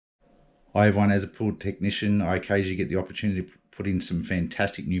Hi everyone, as a pool technician, I occasionally get the opportunity to put in some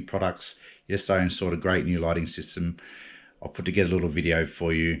fantastic new products. Yesterday I installed a great new lighting system. I'll put together a little video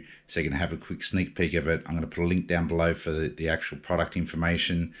for you so you can have a quick sneak peek of it. I'm going to put a link down below for the actual product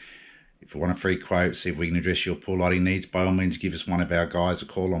information. If you want a free quote, see if we can address your pool lighting needs, by all means give us one of our guys a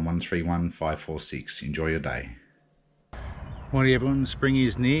call on 131 546. Enjoy your day. Morning everyone, spring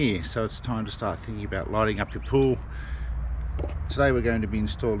is near, so it's time to start thinking about lighting up your pool. Today we're going to be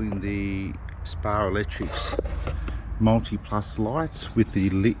installing the Spa Electrics Multiplus lights with the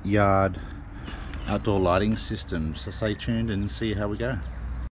Lityard outdoor lighting system. So stay tuned and see how we go.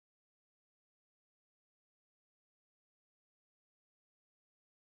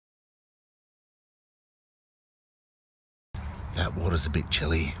 That water's a bit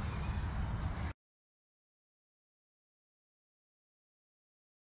chilly.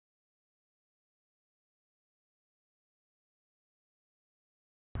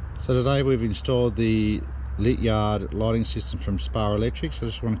 So today we've installed the Lityard lighting system from Spa Electrics. I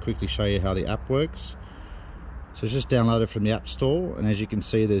just want to quickly show you how the app works. So it's just downloaded from the App Store, and as you can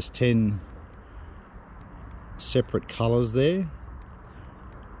see there's 10 separate colours there,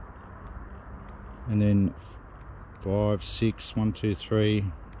 and then 5, 6, 1, 2, 3,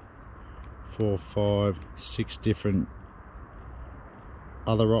 4, 5, 6 different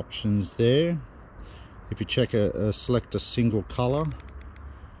other options there. If you check select a single colour,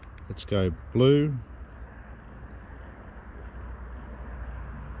 let's go blue.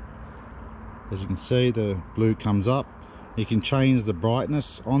 As you can see, the blue comes up. You can change the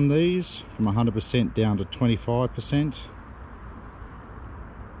brightness on these from 100% down to 25%.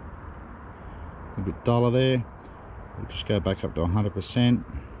 A bit duller there. We'll just go back up to 100%.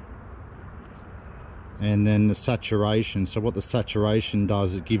 And then the saturation. So what the saturation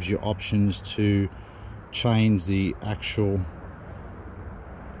does, it gives you options to change the actual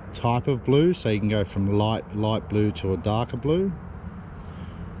type of blue, so you can go from light blue to a darker blue,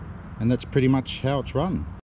 and that's pretty much how it's run.